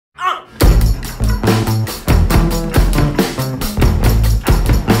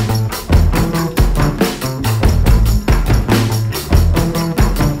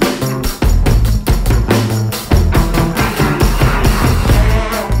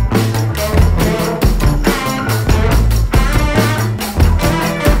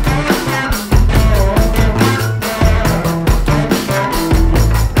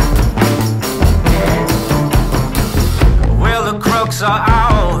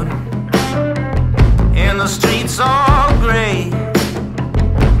the streets all gray.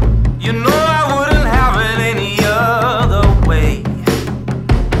 You know I wouldn't have it any other way.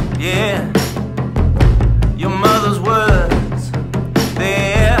 Yeah, your mother's words,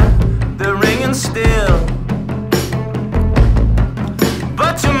 they're ringing still.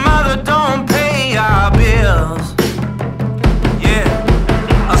 But your mother don't pay our bills.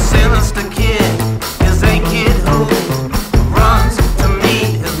 Yeah, a sinister kid is a kid who runs to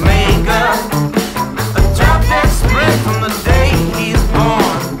meet his maker. A drop dead spread from the day he's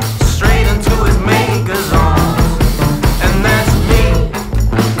born straight into his maker's arms. And that's me,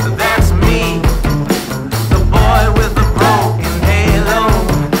 the boy with the broken halo.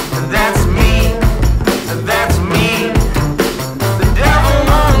 That's me, the devil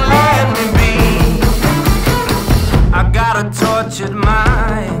won't let me be. I got a tortured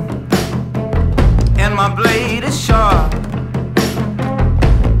mind, and my blade is sharp.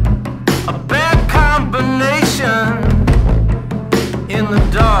 A bad combination in the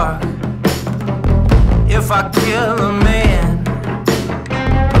dark. If I kill a man,